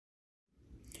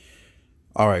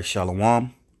All right,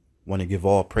 Shalom. Want to give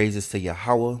all praises to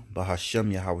Yahawah,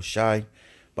 BaHaSham, Yahawashi,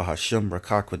 BaHaSham,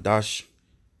 Rawchaa, Qadash.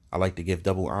 I like to give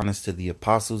double honors to the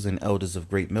apostles and elders of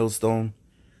GreatMillStone.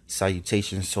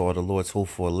 Salutations to all the Lord's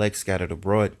hopeful elect scattered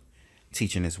abroad,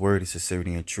 teaching his word in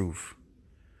sincerity and truth.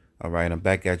 All right, I'm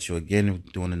back at you again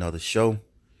doing another show.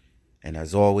 And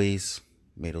as always,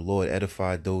 may the Lord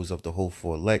edify those of the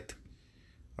hopeful elect,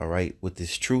 all right, with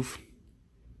his truth,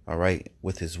 all right,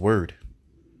 with his word.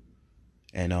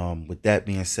 And with that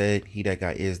being said, he that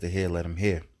got ears to hear, let him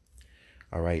hear.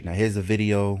 All right, now here's a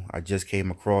video I just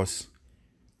came across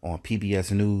on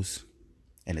PBS News,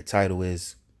 and the title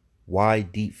is Why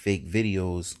Deepfake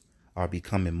Videos Are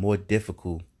Becoming More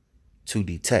Difficult to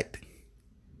Detect.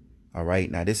 All right,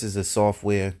 now this is a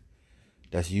software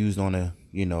that's used on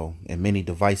in many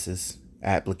devices,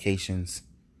 applications,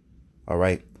 all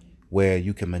right, where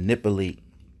you can manipulate,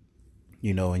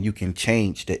 and you can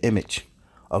change the image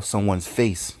of someone's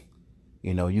face.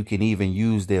 You can even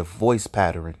use their voice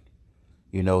pattern,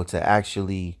 to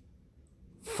actually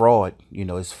fraud.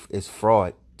 It's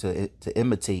fraud to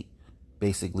imitate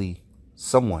basically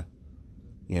someone.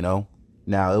 Now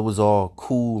it was all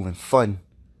cool and fun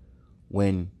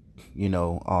when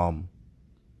when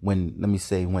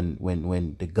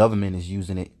the government is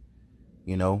using it,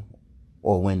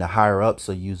 or when the higher ups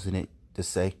are using it to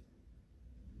say.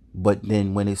 But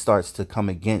then when it starts to come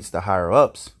against the higher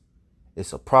ups,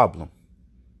 it's a problem,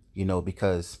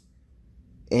 because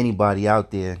anybody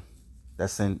out there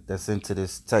that's into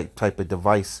this type of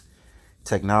device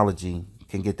technology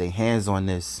can get their hands on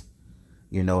this,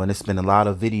 and it's been a lot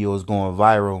of videos going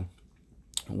viral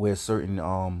where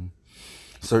certain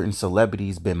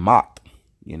celebrities been mocked,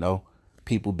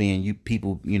 people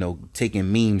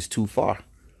taking memes too far.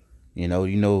 We all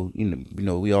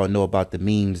know about the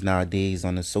memes nowadays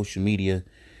on the social media,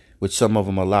 which some of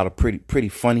them are a lot of pretty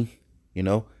funny,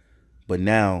 but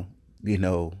now,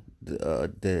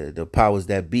 the powers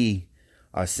that be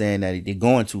are saying that they're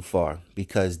going too far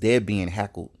because they're being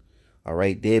heckled. All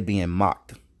right. They're being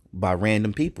mocked by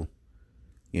random people.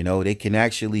 They can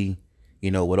actually,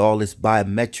 with all this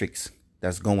biometrics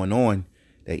that's going on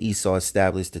that Esau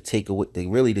established to take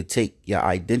your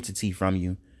identity from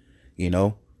you,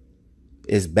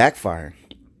 is backfiring.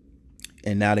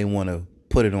 And now they want to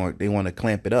they want to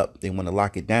clamp it up. They want to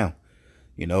lock it down.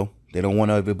 They don't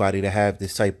want everybody to have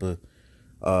this type of,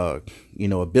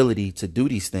 ability to do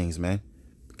these things, man.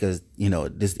 Because,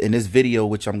 in this video,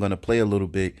 which I'm going to play a little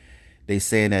bit, they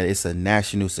saying that it's a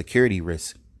national security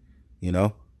risk,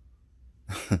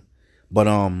 but,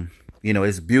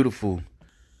 it's beautiful,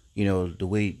 the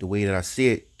way that I see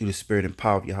it through the spirit and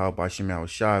power of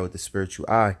Yahawashi with the spiritual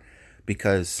eye,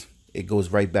 because it goes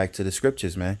right back to the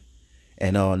scriptures, man.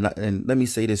 And let me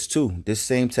say this too. This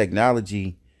same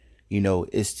technology,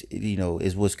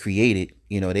 is what's created.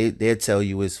 They'll tell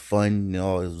you it's fun, it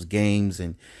was games,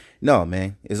 and no,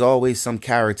 man, there's always some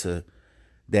character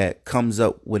that comes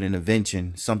up with an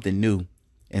invention, something new,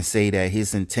 and say that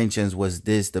his intentions was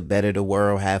this, to better the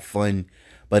world, have fun.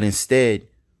 But instead,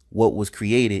 what was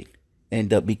created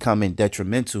end up becoming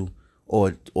detrimental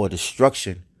or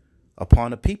destruction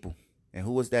upon the people. And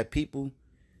who was that people?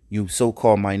 You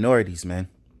so-called minorities, man.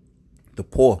 The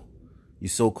poor. You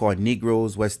so-called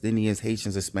Negroes, West Indians,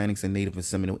 Haitians, Hispanics, and Native and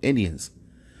Seminole Indians.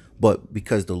 But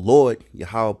because the Lord,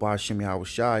 Yahawah, BaHaSham,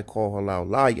 Yahawashi, call halal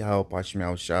la, Yahawah, BaHaSham,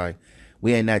 Yahawashi,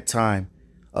 we're in that time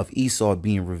of Esau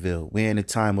being revealed. We're in the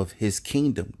time of his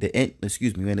kingdom. We're in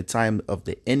the time of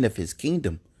the end of his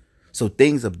kingdom. So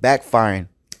things are backfiring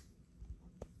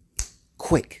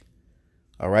quick.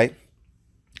 All right.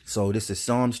 So this is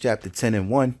Psalms chapter 10 and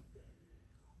 1.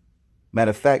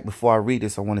 Matter of fact, before I read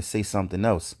this, I want to say something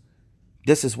else.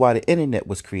 This is why the internet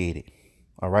was created.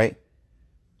 All right.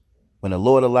 When the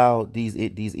Lord allowed these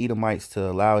Edomites to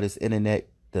allow this internet,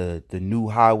 the new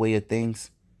highway of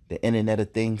things, the internet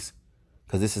of things,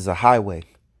 because this is a highway.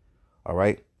 All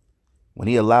right. When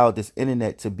he allowed this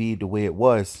internet to be the way it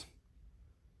was,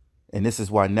 and this is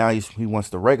why now he wants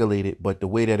to regulate it. But the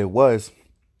way that it was,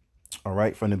 all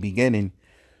right, from the beginning,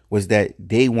 was that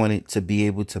they wanted to be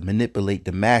able to manipulate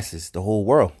the masses, the whole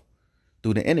world,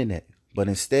 through the internet. But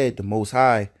instead, the Most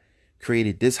High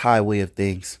created this highway of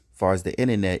things, as far as the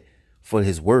internet, for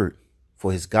his word,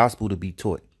 for his gospel to be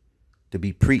taught, to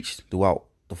be preached throughout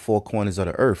the four corners of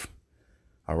the earth.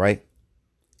 All right.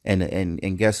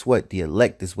 And guess what? The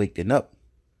elect is waking up.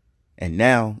 And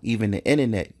now even the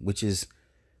internet, which is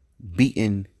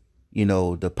beating,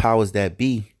 the powers that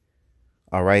be,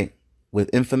 all right, with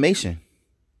information.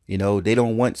 They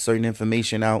don't want certain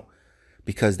information out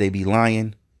because they be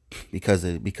lying, because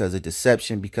of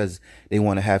deception, because they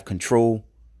want to have control.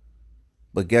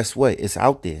 But guess what? It's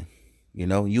out there. You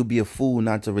know, you'll be a fool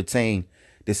not to retain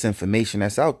this information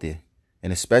that's out there.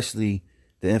 And especially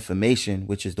the information,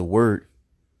 which is the word,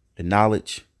 the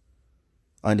knowledge,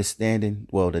 understanding,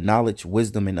 well, the knowledge,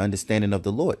 wisdom, and understanding of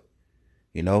the Lord.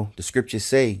 You know, the scriptures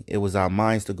say it was our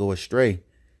minds to go astray.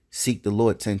 Seek the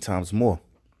Lord 10 times more.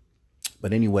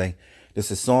 But anyway,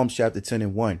 this is Psalms chapter 10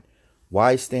 and 1.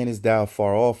 Why standest thou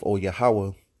far off, O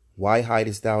Yahawah? Why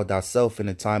hidest thou thyself in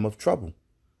a time of trouble?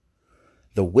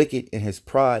 The wicked in his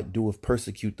pride doeth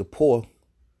persecute the poor.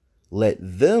 Let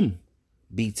them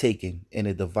be taken in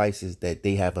the devices that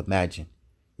they have imagined.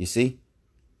 You see?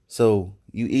 So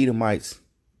you Edomites,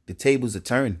 the tables are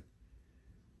turning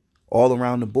all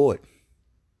around the board.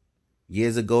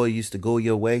 Years ago, it used to go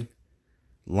your way.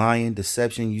 Lying,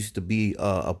 deception used to be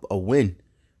a win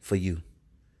for you.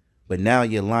 But now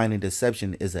your lying and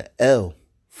deception is an L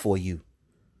for you.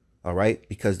 All right?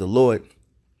 Because the Lord,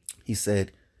 he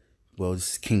said, well,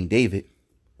 this is King David.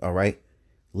 All right?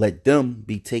 Let them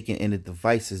be taken in the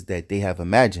devices that they have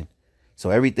imagined.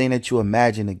 So everything that you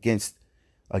imagine against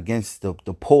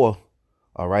the poor,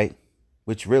 all right,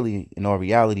 which really, in all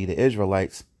reality, the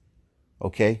Israelites,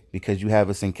 okay, because you have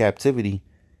us in captivity,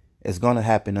 is going to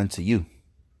happen unto you.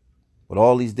 With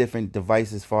all these different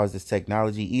devices as far as this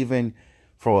technology, even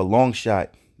for a long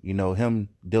shot, you know, him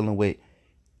dealing with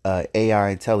AI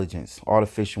intelligence,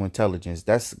 artificial intelligence,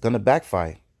 that's going to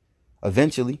backfire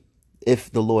eventually,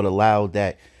 if the Lord allowed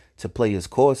that to play his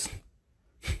course.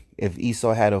 If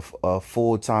Esau had a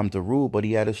full time to rule, but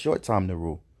he had a short time to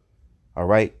rule. All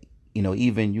right. You know,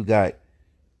 even you got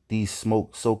these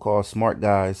so-called smart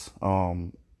guys,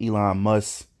 Elon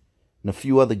Musk and a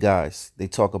few other guys. They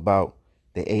talk about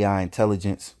the AI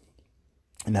intelligence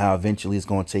and how eventually it's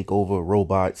going to take over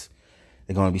robots.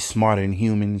 They're going to be smarter than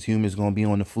humans. Humans going to be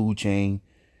on the food chain,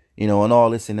 you know, and all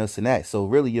this and this and that. So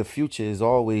really your future is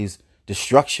always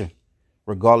destruction,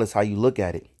 regardless how you look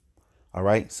at it. All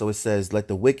right. So it says, let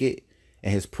the wicked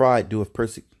and his pride doeth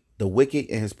persecute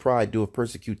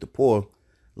the poor.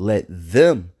 Let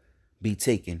them be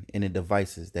taken in the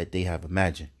devices that they have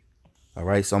imagined. All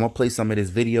right. So I'm going to play some of this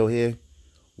video here.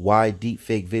 Why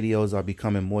deepfake videos are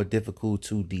becoming more difficult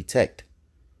to detect.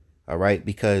 All right.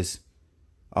 Because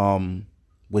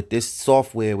with this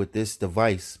software, with this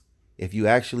device, if you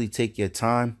actually take your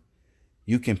time,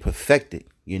 you can perfect it.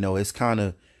 You know, it's kind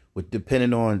of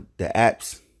depending on the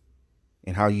apps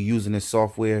and how you're using this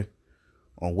software,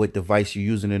 on what device you're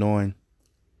using it on.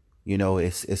 You know,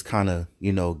 it's kind of,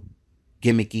 you know,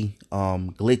 gimmicky,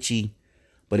 glitchy.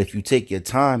 But if you take your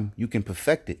time, you can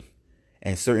perfect it.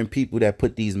 And certain people that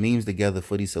put these memes together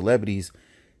for these celebrities,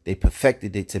 they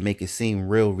perfected it to make it seem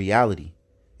real reality.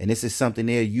 And this is something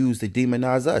they'll use to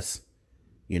demonize us,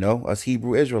 you know, us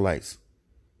Hebrew Israelites.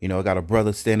 You know, I got a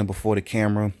brother standing before the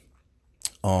camera,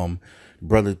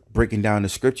 brother breaking down the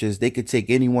scriptures. They could take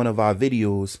any one of our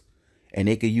videos and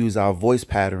they could use our voice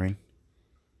pattern.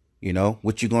 You know,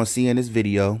 what you're going to see in this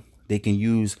video, they can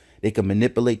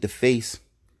manipulate the face.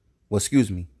 Well,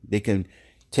 excuse me. They can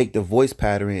take the voice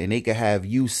pattern and they can have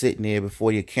you sitting there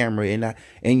before your camera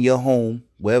in your home,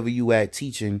 wherever you at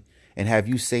teaching, and have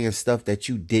you saying stuff that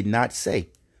you did not say,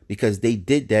 because they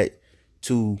did that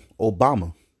to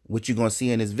Obama. What you're going to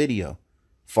see in this video,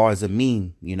 far as a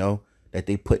meme, you know, that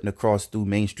they putting across through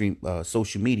mainstream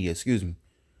social media, excuse me,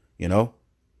 you know.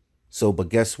 So, but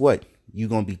guess what? You're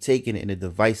going to be taking it in the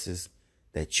devices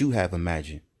that you have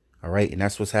imagined. All right. And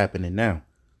that's what's happening now.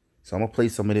 So I'm going to play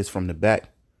some of this from the back.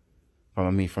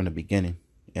 From the beginning.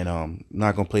 And I'm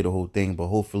not going to play the whole thing, but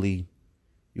hopefully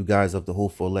you guys of the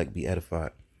hopeful elect be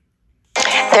edified.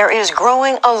 There is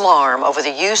growing alarm over the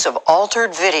use of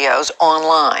altered videos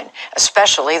online,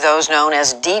 especially those known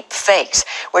as deep fakes,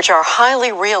 which are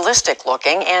highly realistic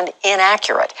looking and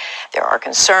inaccurate. There are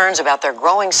concerns about their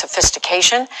growing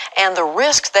sophistication and the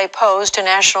risks they pose to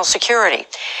national security.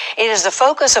 It is the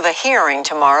focus of a hearing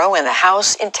tomorrow in the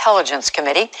House Intelligence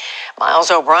Committee.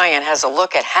 Miles O'Brien has a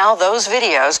look at how those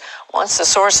videos, once the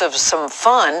source of some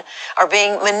fun, are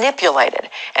being manipulated,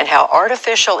 and how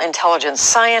artificial intelligence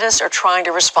scientists are trying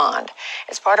to respond.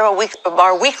 It's part of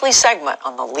our weekly segment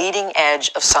on the leading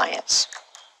edge of science.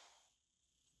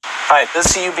 All right,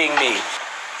 this is you being me.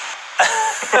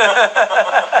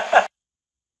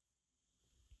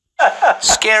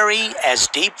 Scary as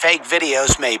deepfake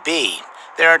videos may be,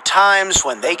 there are times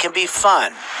when they can be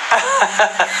fun.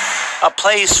 A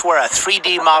place where a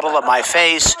 3D model of my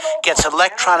face gets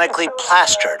electronically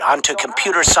plastered onto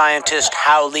computer scientist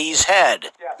Hao Lee's head,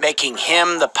 making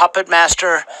him the puppet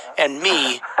master and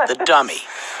me the dummy.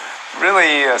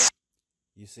 Really,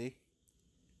 you see?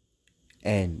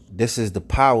 And this is the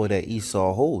power that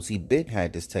Esau holds. He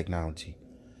had this technology.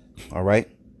 All right.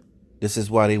 This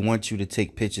is why they want you to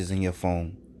take pictures in your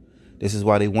phone. This is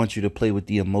why they want you to play with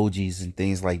the emojis and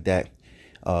things like that.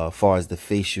 As far as the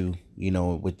facial,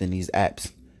 within these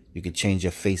apps, you can change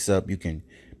your face up. You can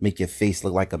make your face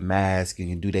look like a mask.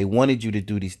 They wanted you to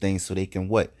do these things so they can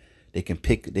what? They can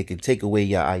take away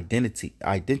your identity.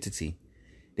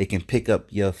 They can pick up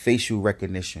your facial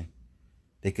recognition.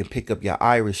 They can pick up your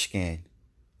iris scan.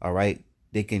 All right.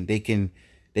 They can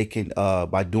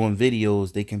by doing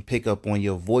videos, they can pick up on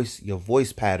your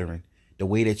voice pattern, the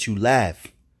way that you laugh.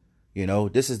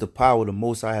 This is the power the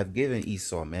Most I have given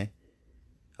Esau, man.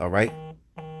 All right.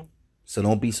 So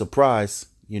don't be surprised,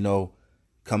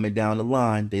 coming down the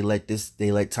line, they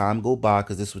let time go by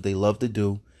because this is what they love to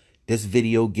do. This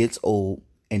video gets old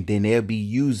and then they'll be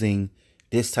using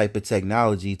this type of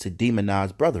technology to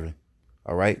demonize brethren.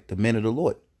 All right. The men of the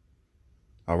Lord.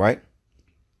 All right.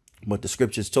 But the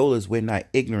scriptures told us we're not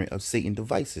ignorant of Satan's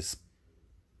devices.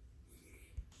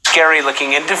 Scary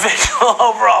looking individual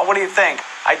overall. What do you think?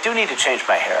 I do need to change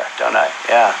my hair, don't I?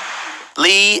 Yeah.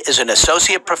 Lee is an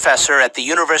associate professor at the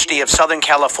University of Southern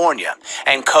California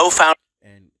and co-founder.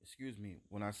 And excuse me,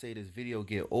 when I say this video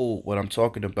get old, what I'm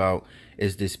talking about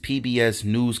is this PBS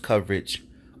news coverage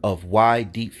of why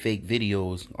deepfake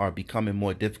videos are becoming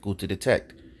more difficult to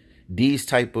detect. These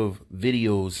type of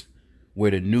videos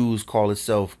where the news call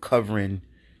itself covering,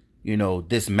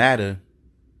 this matter,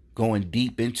 going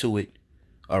deep into it,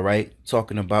 all right,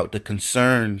 talking about the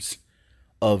concerns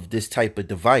of this type of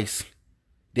device,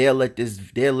 they'll let this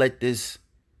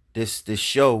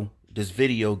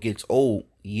video gets old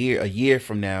a year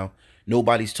from now.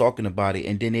 Nobody's talking about it,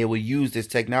 and then they will use this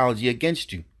technology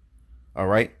against you. All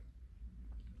right.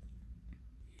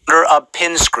 A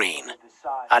pin screen,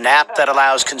 an app that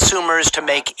allows consumers to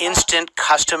make instant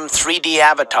custom 3D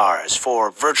avatars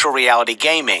for virtual reality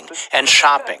gaming and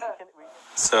shopping.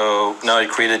 So now you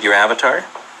created your avatar,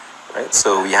 right?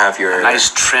 So you have your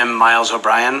nice trim Miles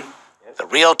O'Brien. The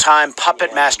real-time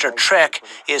puppet master trick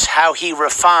is how he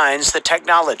refines the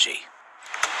technology.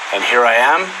 And here I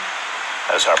am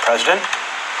as our president.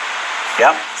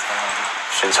 Yep.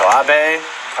 Shinzo Abe,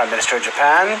 Prime Minister of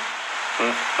Japan.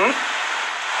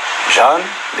 Jean,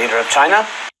 leader of China.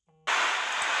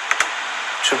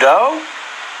 Trudeau?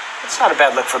 That's not a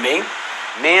bad look for me.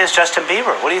 Me as Justin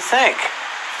Bieber. What do you think?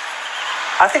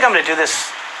 I think I'm going to do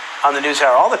this on the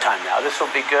NewsHour all the time now. This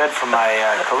will be good for my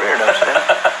career, don't you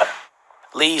think?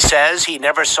 Lee says he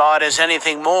never saw it as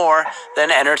anything more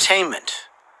than entertainment.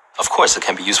 Of course, it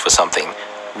can be used for something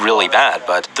really bad,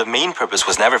 but the main purpose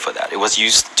was never for that. It was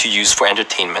used for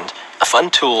entertainment, a fun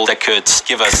tool that could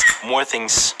give us more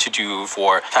things to do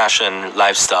for fashion,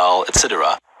 lifestyle,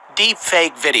 etc.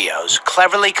 Deepfake videos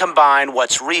cleverly combine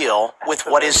what's real with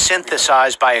what is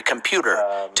synthesized by a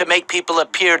computer to make people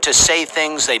appear to say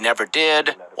things they never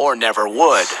did or never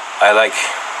would. I like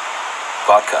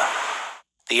vodka.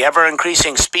 The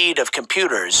ever-increasing speed of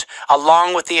computers,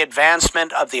 along with the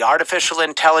advancement of the artificial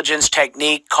intelligence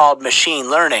technique called machine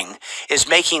learning, is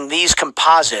making these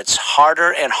composites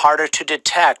harder and harder to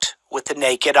detect with the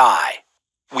naked eye.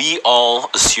 We all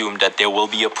assume that there will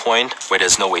be a point where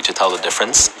there's no way to tell the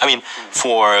difference. I mean,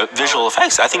 for visual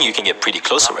effects, I think you can get pretty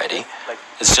close already.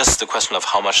 It's just a question of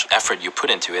how much effort you put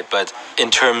into it. But in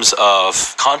terms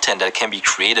of content that can be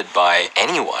created by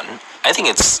anyone, I think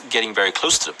it's getting very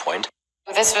close to the point.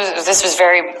 This was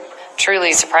very,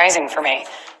 truly surprising for me.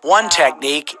 One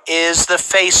technique is the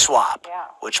face swap,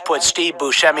 which puts Steve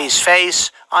Buscemi's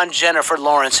face on Jennifer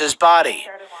Lawrence's body,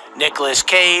 Nicolas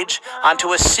Cage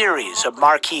onto a series of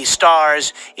marquee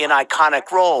stars in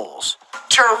iconic roles.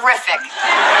 Terrific.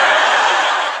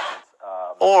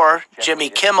 Or Jimmy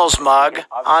Kimmel's mug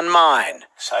on mine.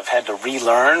 So I've had to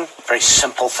relearn very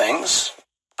simple things.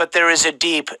 But there is a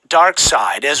deep, dark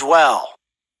side as well.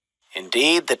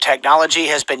 Indeed, the technology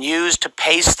has been used to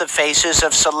paste the faces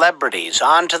of celebrities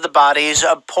onto the bodies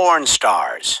of porn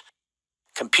stars.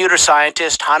 Computer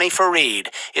scientist Hani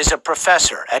Farid is a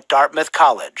professor at Dartmouth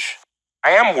College. I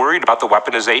am worried about the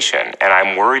weaponization, and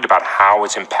I'm worried about how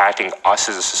it's impacting us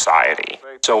as a society.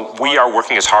 So we are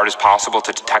working as hard as possible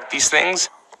to detect these things.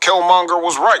 Killmonger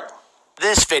was right.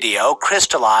 This video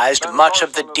crystallized much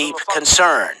of the deep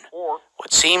concern.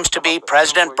 What seems to be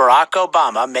President Barack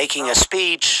Obama making a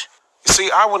speech, You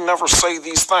see, I would never say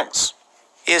these things.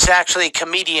 is actually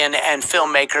comedian and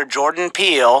filmmaker Jordan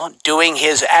Peele doing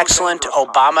his excellent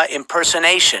Obama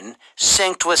impersonation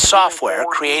synced with software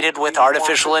created with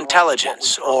artificial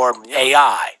intelligence, or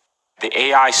AI. The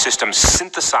AI system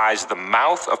synthesized the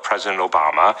mouth of President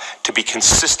Obama to be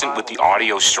consistent with the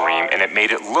audio stream, and it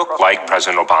made it look like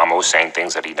President Obama was saying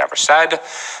things that he never said.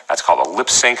 That's called a lip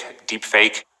sync,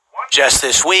 deepfake. Just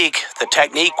this week, the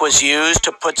technique was used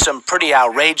to put some pretty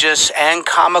outrageous and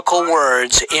comical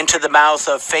words into the mouth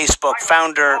of Facebook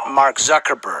founder Mark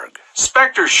Zuckerberg.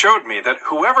 Spectre showed me that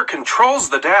whoever controls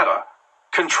the data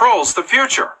controls the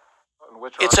future.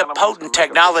 It's a potent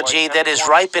technology that is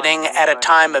ripening at a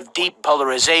time of deep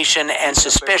polarization and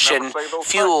suspicion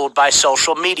fueled by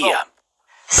social media.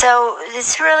 So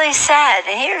it's really sad.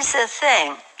 And here's the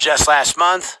thing. Just last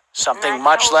month, something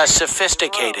much less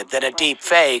sophisticated than a deep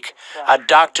fake, a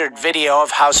doctored video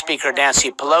of House Speaker Nancy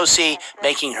Pelosi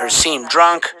making her seem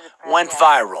drunk, went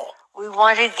viral. We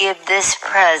want to give this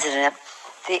president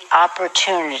the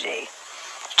opportunity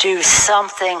to do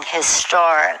something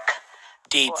historic.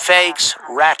 Deep fakes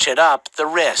ratchet up the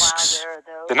risks.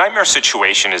 The nightmare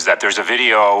situation is that there's a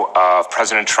video of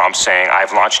President Trump saying,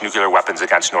 "I've launched nuclear weapons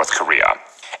against North Korea."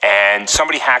 And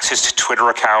somebody hacks his Twitter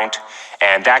account,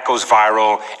 and that goes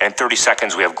viral, and in 30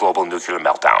 seconds we have global nuclear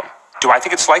meltdown. Do I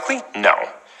think it's likely? No.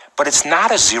 But it's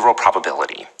not a zero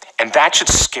probability. And that should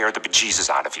scare the bejesus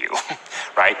out of you,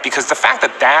 right? Because the fact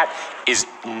that that is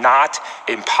not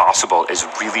impossible is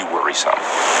really worrisome.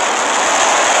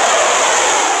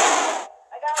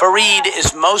 Fareed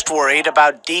is most worried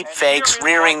about deep fakes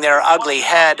rearing their ugly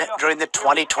head during the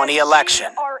 2020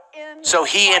 election. So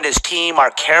he and his team are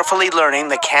carefully learning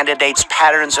the candidates'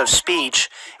 patterns of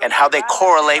speech and how they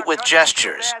correlate with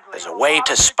gestures as a way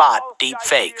to spot deep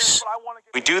fakes.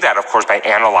 We do that, of course, by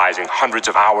analyzing hundreds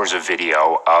of hours of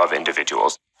video of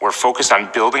individuals. We're focused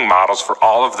on building models for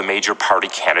all of the major party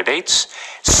candidates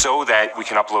so that we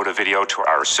can upload a video to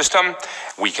our system.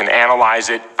 We can analyze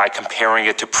it by comparing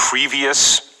it to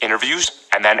previous interviews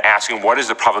and then asking what is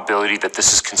the probability that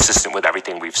this is consistent with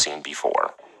everything we've seen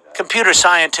before. Computer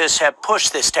scientists have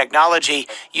pushed this technology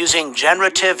using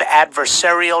generative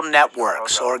adversarial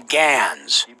networks, or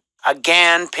GANs. A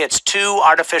GAN pits two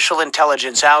artificial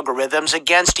intelligence algorithms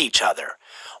against each other.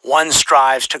 One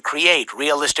strives to create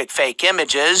realistic fake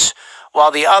images,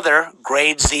 while the other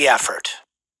grades the effort.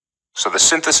 So the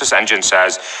synthesis engine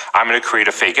says, I'm going to create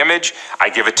a fake image. I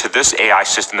give it to this AI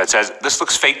system that says, this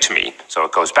looks fake to me. So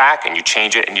it goes back and you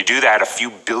change it, and you do that a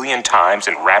few billion times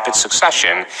in rapid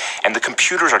succession. And the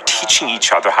computers are teaching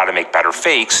each other how to make better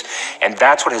fakes. And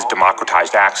that's what has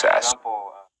democratized access.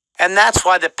 And that's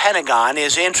why the Pentagon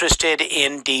is interested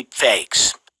in deep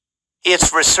fakes.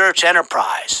 Its research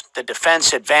enterprise, the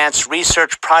Defense Advanced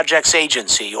Research Projects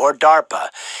Agency, or DARPA,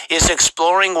 is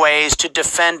exploring ways to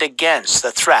defend against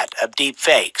the threat of deep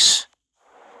fakes.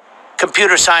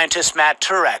 Computer scientist Matt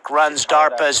Turek runs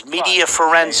DARPA's Media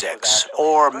Forensics,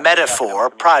 or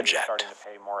Metaphor, project.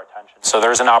 So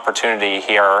there's an opportunity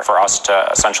here for us to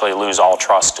essentially lose all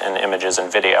trust in images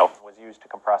and video.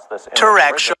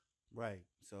 Turek Right,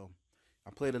 so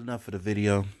I played enough of the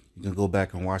video. You can go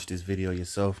back and watch this video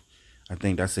yourself. I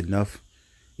think that's enough,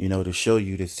 you know, to show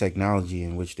you this technology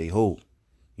in which they hold,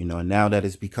 you know, and now that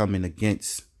it's becoming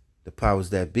against the powers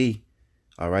that be,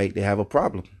 all right, they have a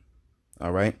problem,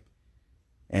 all right,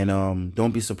 and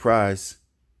don't be surprised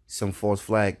some false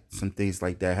flag, some things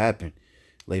like that happen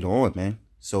later on, man.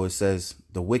 So it says,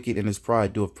 the wicked in his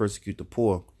pride doeth persecute the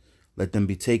poor, let them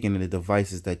be taken in the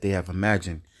devices that they have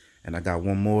imagined. And I got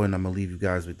one more, and I'm gonna leave you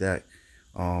guys with that,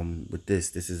 with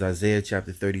this is Isaiah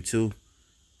chapter 32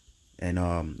 and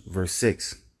verse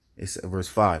 6. It's verse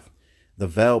 5. The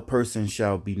veiled person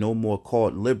shall be no more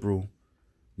called liberal,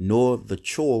 nor the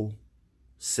churl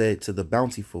said to the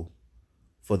bountiful.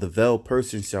 For the veiled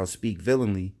person shall speak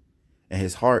villainy, and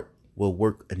his heart will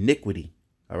work iniquity.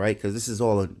 All right, because this is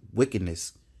all a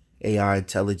wickedness, AI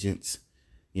intelligence,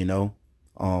 you know.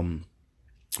 And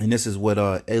this is what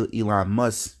Elon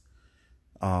Musk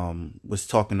was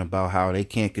talking about, how they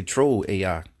can't control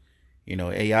AI. You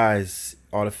know, AI is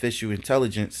artificial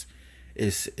intelligence,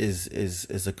 is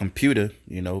a computer,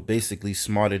 you know, basically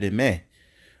smarter than man.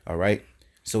 All right.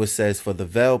 So it says, for the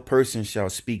veiled person shall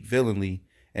speak villainy,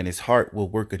 and his heart will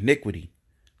work iniquity,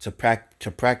 to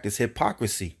practice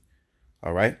hypocrisy.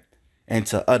 All right. And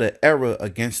to utter error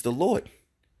against the Lord,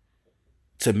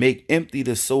 to make empty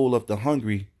the soul of the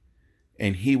hungry,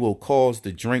 and he will cause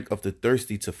the drink of the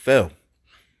thirsty to fail.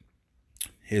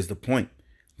 Here's the point.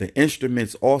 The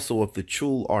instruments also of the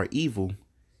churl are evil.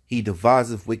 He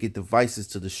deviseth wicked devices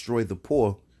to destroy the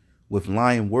poor with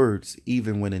lying words,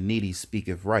 even when the needy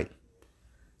speaketh right.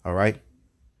 All right.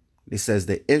 It says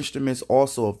the instruments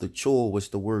also of the churl, which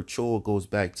the word churl goes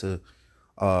back to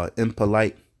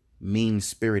impolite,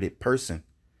 mean-spirited person.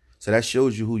 So that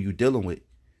shows you who you're dealing with.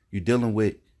 You're dealing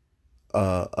with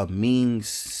a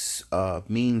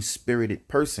mean-spirited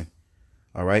person.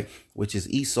 All right. Which is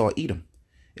Esau, Edom.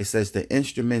 It says the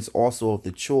instruments also of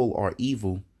the churl are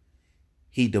evil.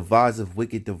 He deviseth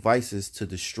wicked devices to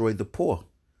destroy the poor,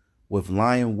 with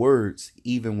lying words,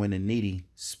 even when the needy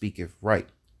speaketh right.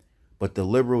 But the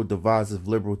liberal deviseth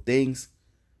liberal things,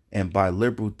 and by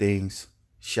liberal things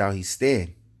shall he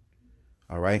stand.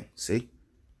 All right, see?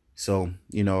 So,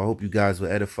 you know, I hope you guys were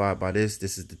edified by this.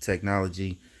 This is the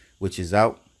technology which is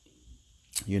out,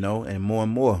 you know, and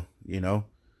more, you know,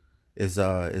 is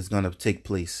going to take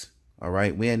place. All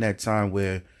right, we're in that time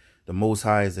where the Most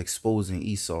High is exposing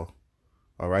Esau.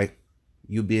 All right,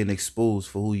 you being exposed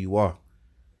for who you are.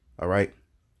 All right,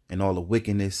 and all the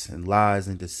wickedness and lies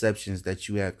and deceptions that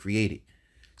you have created.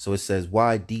 So it says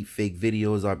why deepfake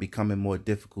videos are becoming more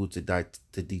difficult to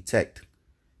detect.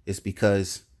 It's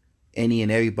because any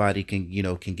and everybody can, you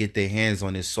know, can get their hands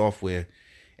on this software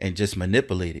and just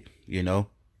manipulate it, you know.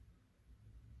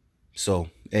 So,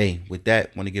 hey, with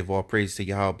that, I want to give all praise to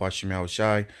Yahawah,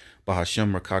 BaHaSham,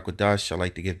 BaHaSham, Rawchaa, Qadash. I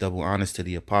like to give double honors to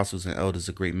the apostles and elders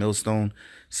of GreatMillStone.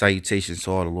 Salutations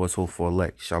to all the Lord's hopeful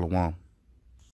elect. Shalom.